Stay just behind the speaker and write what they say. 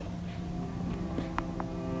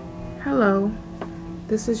Hello,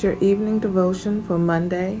 this is your evening devotion for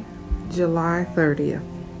Monday, July 30th.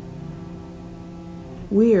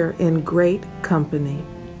 We're in great company.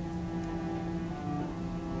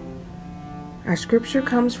 Our scripture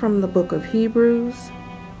comes from the book of Hebrews,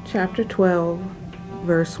 chapter 12,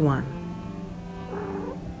 verse 1.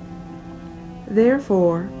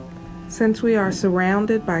 Therefore, since we are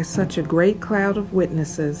surrounded by such a great cloud of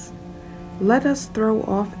witnesses, let us throw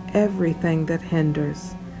off everything that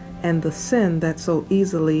hinders and the sin that so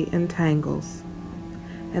easily entangles,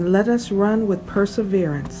 and let us run with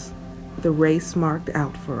perseverance the race marked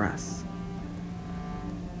out for us.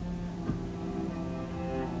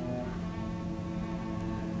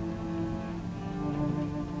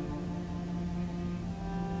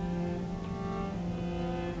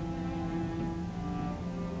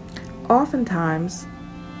 Oftentimes,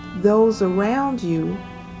 those around you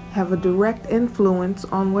have a direct influence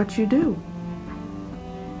on what you do.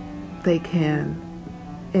 They can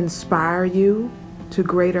inspire you to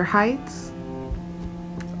greater heights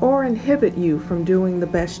or inhibit you from doing the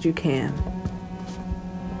best you can.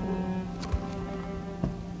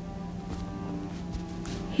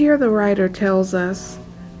 Here the writer tells us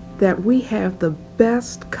that we have the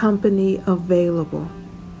best company available,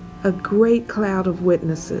 a great cloud of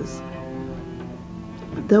witnesses,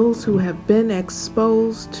 those who have been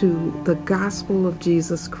exposed to the gospel of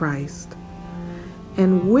Jesus Christ.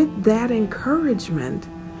 And with that encouragement,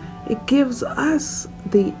 it gives us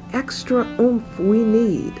the extra oomph we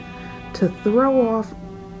need to throw off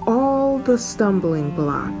all the stumbling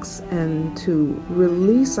blocks and to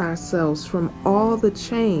release ourselves from all the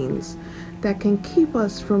chains that can keep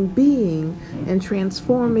us from being and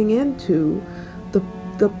transforming into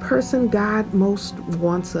the person God most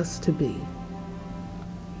wants us to be.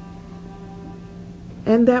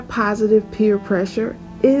 And that positive peer pressure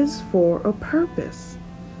is for a purpose,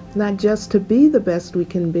 not just to be the best we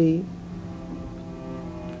can be,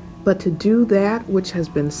 but to do that which has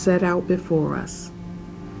been set out before us.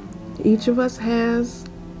 Each of us has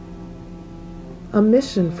a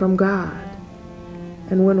mission from God,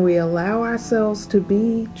 and when we allow ourselves to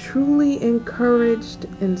be truly encouraged,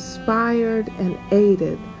 inspired, and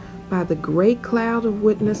aided by the great cloud of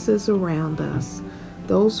witnesses around us,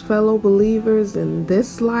 those fellow believers in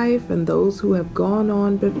this life and those who have gone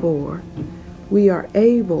on before, we are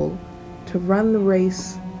able to run the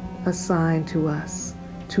race assigned to us,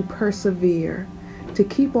 to persevere, to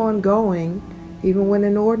keep on going even when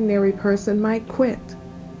an ordinary person might quit.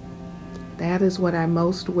 That is what I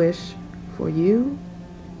most wish for you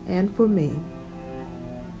and for me.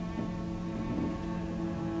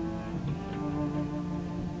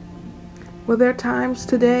 Were there times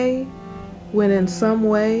today when in some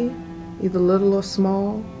way, either little or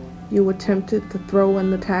small, you were tempted to throw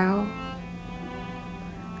in the towel?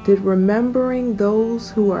 Did remembering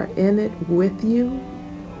those who are in it with you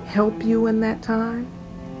help you in that time?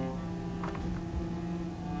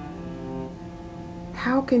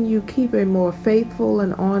 How can you keep a more faithful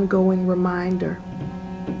and ongoing reminder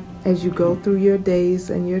as you go through your days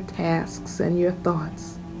and your tasks and your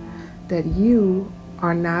thoughts that you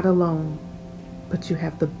are not alone, but you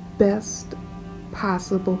have the best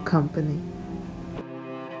possible company?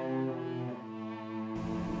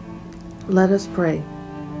 Let us pray.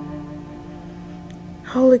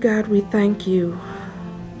 Holy God, we thank you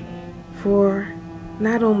for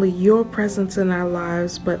not only your presence in our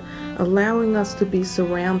lives, but allowing us to be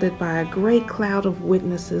surrounded by a great cloud of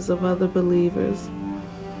witnesses of other believers,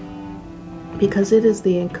 because it is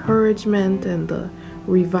the encouragement and the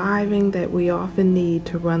reviving that we often need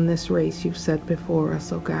to run this race you've set before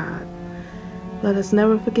us, oh God. Let us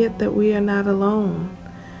never forget that we are not alone,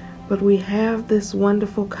 but we have this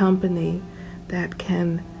wonderful company that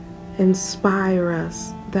can inspire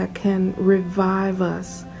us, that can revive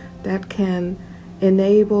us, that can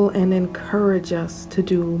enable and encourage us to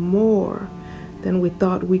do more than we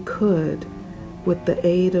thought we could with the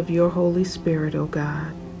aid of your Holy Spirit, oh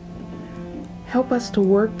God. Help us to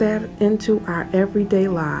work that into our everyday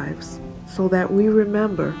lives so that we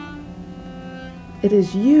remember it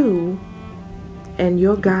is you and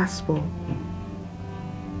your gospel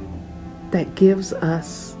that gives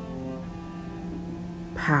us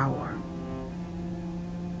power,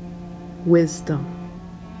 wisdom,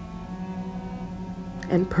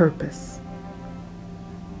 and purpose.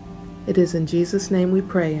 It is in Jesus' name we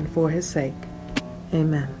pray and for his sake.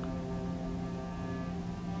 Amen.